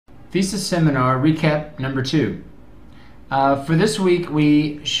Thesis Seminar Recap number 2. For this week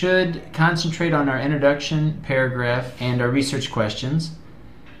we should concentrate on our introduction paragraph and our research questions.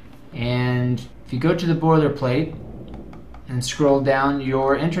 And if you go to the boilerplate and scroll down,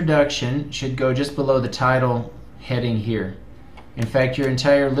 your introduction should go just below the title heading here. In fact, your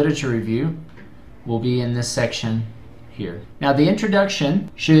entire literature review will be in this section here. Now, the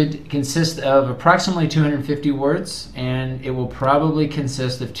introduction should consist of approximately 250 words, and it will probably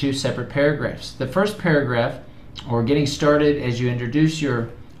consist of 2 separate paragraphs. The first paragraph, or getting started as you introduce or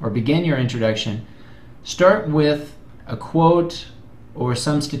begin your introduction, start with a quote or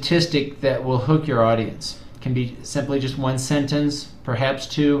some statistic that will hook your audience. It can be simply just one sentence, perhaps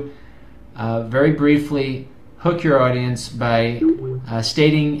 2. Very briefly, hook your audience by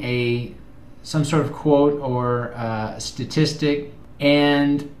stating some sort of quote or statistic,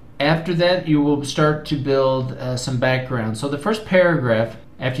 and after that you will start to build some background. So the first paragraph,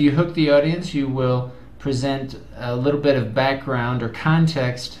 after you hook the audience, you will present a little bit of background or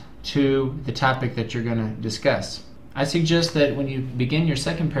context to the topic that you're going to discuss. I suggest that when you begin your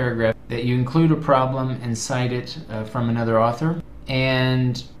second paragraph that you include a problem and cite it from another author,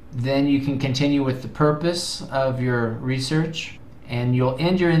 and then you can continue with the purpose of your research, and you'll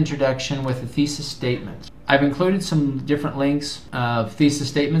end your introduction with a thesis statement. I've included some different links of thesis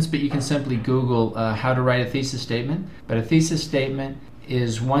statements, but you can simply Google how to write a thesis statement. But a thesis statement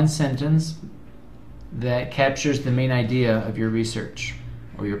is one sentence that captures the main idea of your research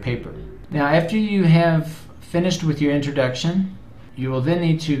or your paper. Now, after you have finished with your introduction, you will then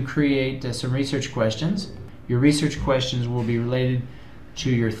need to create some research questions. Your research questions will be related to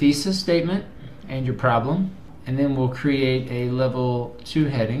your thesis statement and your problem. And then we'll create a level 2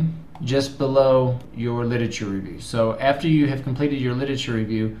 heading just below your literature review. So after you have completed your literature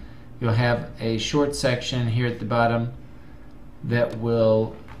review, you'll have a short section here at the bottom that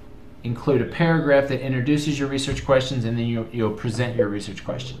will include a paragraph that introduces your research questions, and then you'll present your research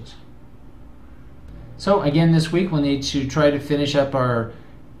questions. So again, this week we'll need to try to finish up our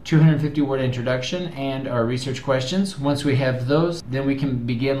 250 word introduction and our research questions. Once we have those, then we can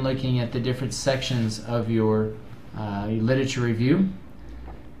begin looking at the different sections of your literature review.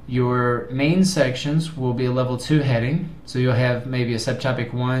 Your main sections will be a level 2 heading, so you'll have maybe a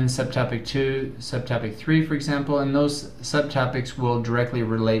subtopic 1, subtopic 2, subtopic 3, for example, and those subtopics will directly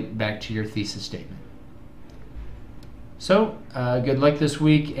relate back to your thesis statement. So good luck this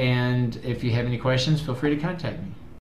week, and if you have any questions, feel free to contact me.